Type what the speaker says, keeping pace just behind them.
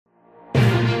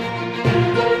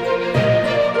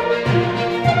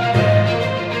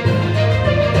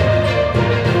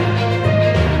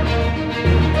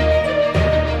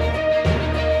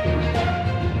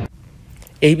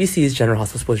ABC's General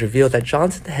Hospital was revealed that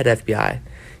John's the head FBI.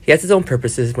 He has his own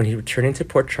purposes when he's returning to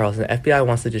Port Charles, and the FBI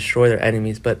wants to destroy their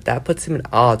enemies, but that puts him at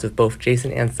odds with both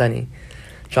Jason and Sonny.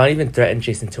 John even threatened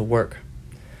Jason to work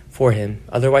for him,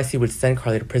 otherwise he would send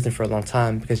Carly to prison for a long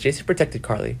time because Jason protected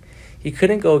Carly. He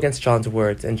couldn't go against John's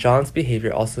words, and John's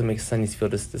behavior also makes Sonny feel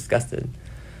disgusted.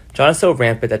 John is so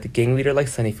rampant that the gang leader like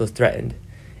Sonny feels threatened.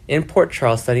 In Port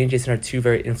Charles, Sonny and Jason are two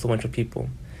very influential people.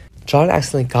 John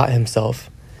accidentally got himself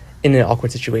in an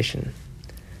awkward situation.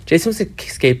 Jason wants to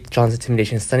escape John's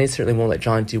intimidation. Sonny certainly won't let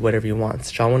John do whatever he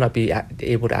wants. John will not be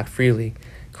able to act freely.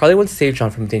 Carly wants to save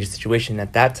John from a dangerous situation.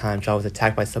 At that time, John was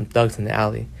attacked by some thugs in the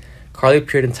alley. Carly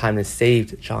appeared in time and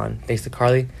saved John. Thanks to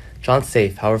Carly, John's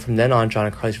safe. However, from then on, John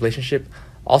and Carly's relationship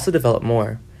also developed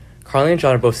more. Carly and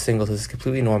John are both single, so this is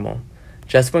completely normal.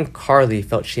 Just when Carly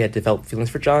felt she had developed feelings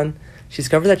for John, she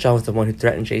discovered that John was the one who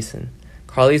threatened Jason.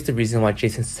 Carly is the reason why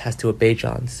Jason has to obey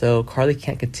John, so Carly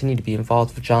can't continue to be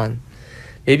involved with John.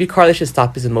 Maybe Carly should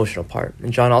stop his emotional part,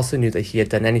 and John also knew that he had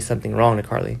done something wrong to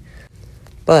Carly.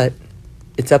 But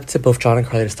it's up to both John and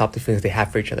Carly to stop the feelings they have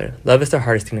for each other. Love is their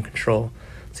hardest thing to control.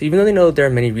 So even though they know there are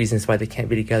many reasons why they can't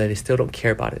be together, they still don't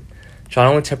care about it. John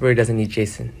only temporarily doesn't need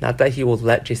Jason. Not that he will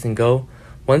let Jason go.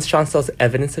 Once John sells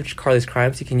evidence of Carly's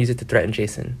crimes, he can use it to threaten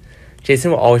Jason.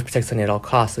 Jason will always protect Sonny at all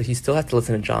costs, so he still has to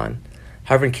listen to John.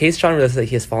 However, in case John realizes that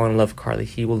he has fallen in love with Carly,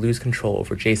 he will lose control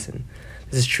over Jason.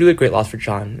 This is truly a great loss for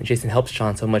John, and Jason helps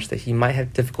John so much that he might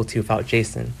have difficulty without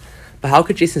Jason. But how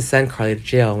could Jason send Carly to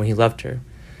jail when he loved her?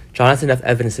 John has enough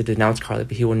evidence to denounce Carly,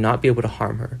 but he will not be able to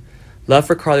harm her. Love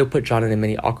for Carly will put John in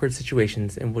many awkward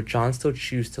situations, and will John still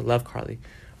choose to love Carly,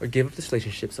 or give up this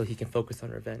relationship so he can focus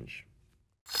on revenge?